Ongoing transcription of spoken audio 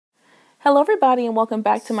Hello everybody and welcome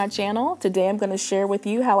back to my channel. Today I'm going to share with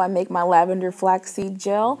you how I make my lavender flaxseed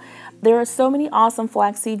gel. There are so many awesome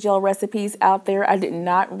flaxseed gel recipes out there. I did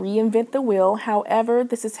not reinvent the wheel. However,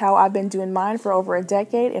 this is how I've been doing mine for over a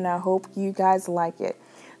decade and I hope you guys like it.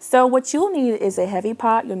 So what you'll need is a heavy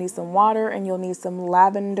pot, you'll need some water, and you'll need some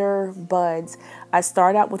lavender buds. I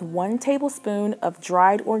start out with 1 tablespoon of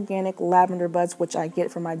dried organic lavender buds, which I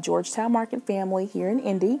get from my Georgetown Market family here in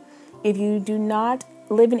Indy. If you do not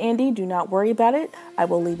live in Indy, do not worry about it. I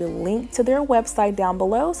will leave a link to their website down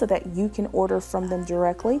below so that you can order from them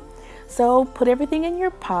directly. So put everything in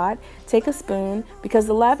your pot, take a spoon, because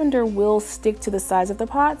the lavender will stick to the sides of the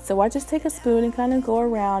pot. So I just take a spoon and kind of go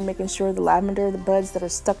around making sure the lavender, the buds that are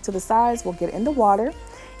stuck to the sides will get in the water.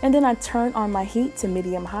 And then I turn on my heat to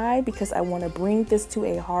medium high because I want to bring this to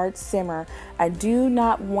a hard simmer. I do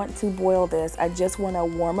not want to boil this. I just want to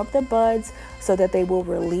warm up the buds so that they will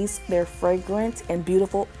release their fragrant and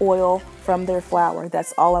beautiful oil from their flower.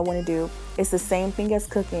 That's all I want to do. It's the same thing as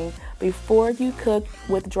cooking. Before you cook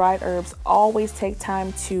with dried herbs, always take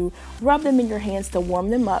time to rub them in your hands to warm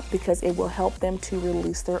them up because it will help them to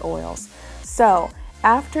release their oils. So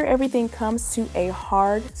after everything comes to a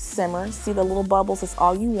hard simmer, see the little bubbles is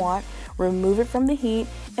all you want, remove it from the heat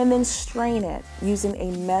and then strain it using a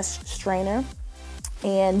mesh strainer.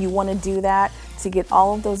 And you want to do that to get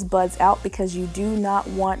all of those buds out because you do not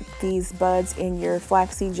want these buds in your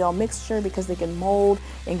flaxseed gel mixture because they can mold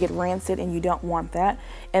and get rancid and you don't want that.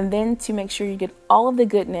 And then to make sure you get all of the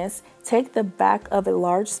goodness, take the back of a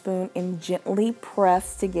large spoon and gently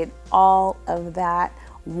press to get all of that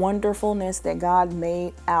wonderfulness that God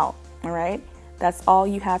made out. All right, that's all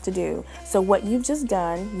you have to do. So what you've just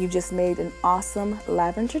done, you just made an awesome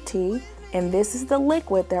lavender tea, and this is the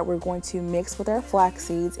liquid that we're going to mix with our flax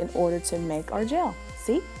seeds in order to make our gel.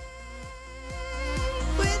 See?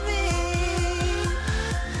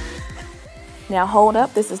 Now hold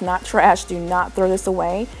up, this is not trash. Do not throw this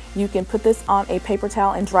away. You can put this on a paper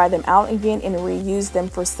towel and dry them out again and reuse them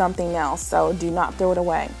for something else. So do not throw it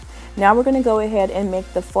away. Now we're going to go ahead and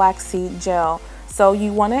make the flaxseed gel. So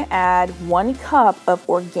you want to add 1 cup of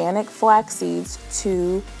organic flax seeds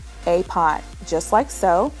to a pot, just like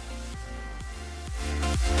so.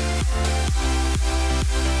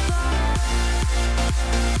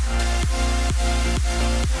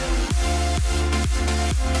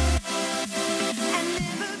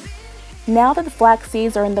 Now that the flax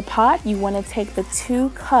seeds are in the pot, you want to take the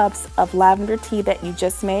 2 cups of lavender tea that you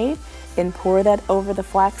just made and pour that over the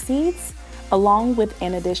flax seeds along with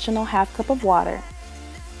an additional ½ cup of water.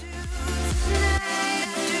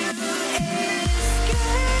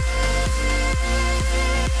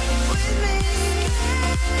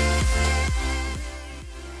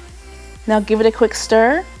 Now give it a quick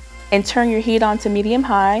stir and turn your heat on to medium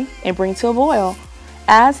high and bring to a boil.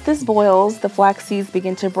 As this boils, the flax seeds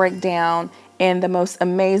begin to break down and the most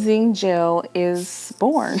amazing gel is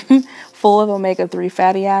born, full of omega-3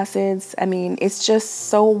 fatty acids. I mean, it's just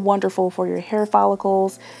so wonderful for your hair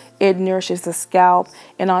follicles. It nourishes the scalp.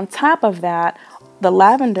 And on top of that, the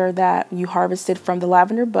lavender that you harvested from the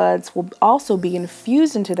lavender buds will also be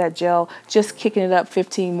infused into that gel, just kicking it up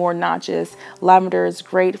 15 more notches. Lavender is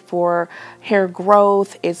great for hair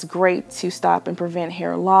growth. It's great to stop and prevent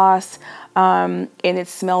hair loss. And it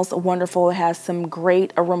smells wonderful. It has some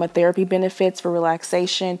great aromatherapy benefits for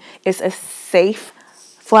relaxation. It's a safe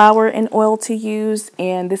flower and oil to use,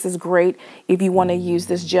 and this is great if you want to use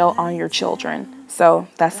this gel on your children. So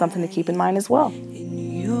that's something to keep in mind as well.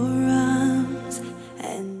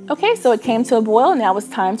 Okay, so it came to a boil. Now it's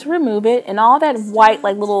time to remove it, and all that white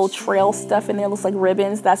like little trail stuff in there looks like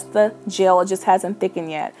ribbons. That's the gel. It just hasn't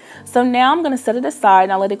thickened yet. So now I'm going to set it aside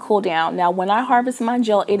and I'll let it cool down. Now when I harvest my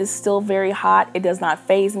gel, it is still very hot. It does not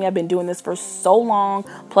faze me. I've been doing this for so long.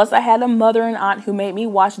 Plus I had a mother and aunt who made me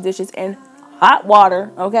wash dishes in hot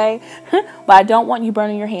water, okay? But I don't want you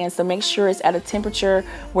burning your hands, so make sure it's at a temperature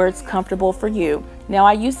where it's comfortable for you. Now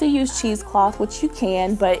I used to use cheesecloth, which you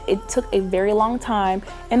can, but it took a very long time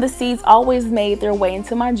and the seeds always made their way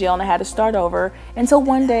into my gel and I had to start over until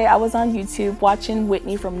one day I was on YouTube watching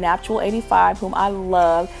Whitney from Natural 85, whom I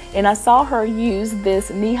love, and I saw her use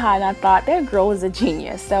this knee-high and I thought that girl is a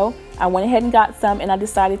genius. So I went ahead and got some and I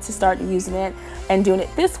decided to start using it and doing it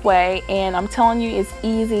this way, and I'm telling you, it's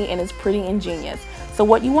easy and it's pretty ingenious. So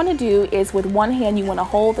what you want to do is with one hand you want to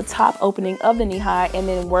hold the top opening of the knee-high and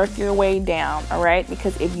then work your way down, all right?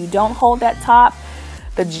 Because if you don't hold that top,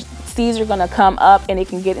 the seeds are going to come up and it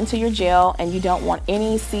can get into your gel, and you don't want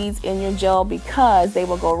any seeds in your gel because they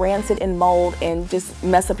will go rancid and mold and just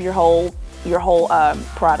mess up your whole your whole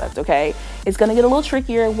product, okay? It's gonna get a little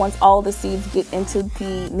trickier once all the seeds get into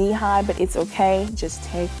the knee high, but it's okay. Just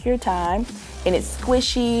take your time. And it's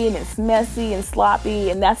squishy and it's messy and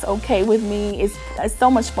sloppy, and that's okay with me. It's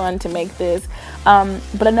so much fun to make this.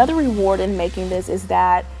 But another reward in making this is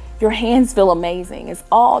that your hands feel amazing. It's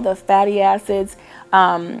all the fatty acids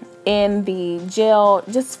in the gel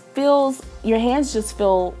just feels, your hands just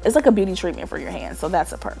feel, it's like a beauty treatment for your hands. So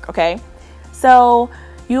that's a perk, okay? So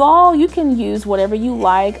you can use whatever you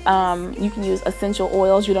like. You can use essential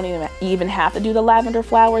oils. You don't even have to do the lavender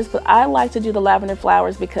flowers, but I like to do the lavender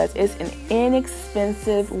flowers because it's an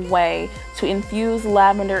inexpensive way to infuse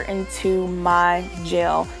lavender into my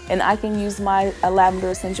gel. And I can use my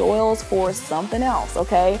lavender essential oils for something else,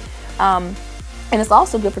 okay? And it's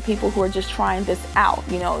also good for people who are just trying this out.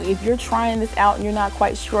 You know, if you're trying this out and you're not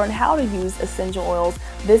quite sure on how to use essential oils,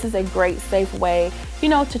 this is a great, safe way, you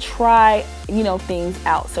know, to try, you know, things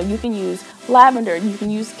out. So you can use lavender, you can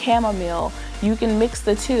use chamomile, you can mix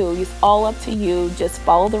the two. It's all up to you. Just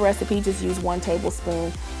follow the recipe, just use 1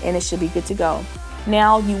 tablespoon and it should be good to go.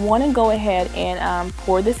 Now you want to go ahead and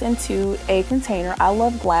pour this into a container. I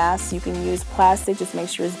love glass. You can use plastic, just make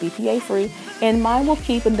sure it's BPA free. And mine will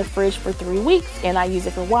keep in the fridge for 3 weeks. And I use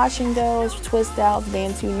it for washing doughs, twist outs,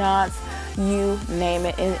 bantu knots, you name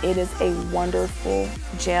it. And it is a wonderful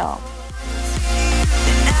gel.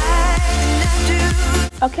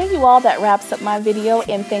 Okay, you all, that wraps up my video,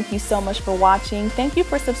 and thank you so much for watching. Thank you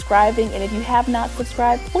for subscribing, and if you have not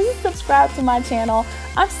subscribed, please subscribe to my channel.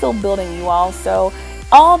 I'm still building, you all, so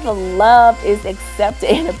all the love is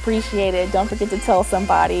accepted and appreciated. Don't forget to tell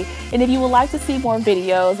somebody. And if you would like to see more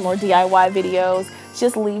videos, more DIY videos,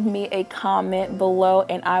 just leave me a comment below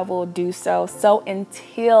and I will do so. So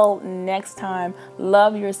until next time,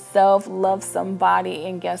 love yourself, love somebody,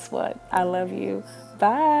 and guess what? I love you.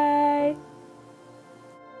 Bye.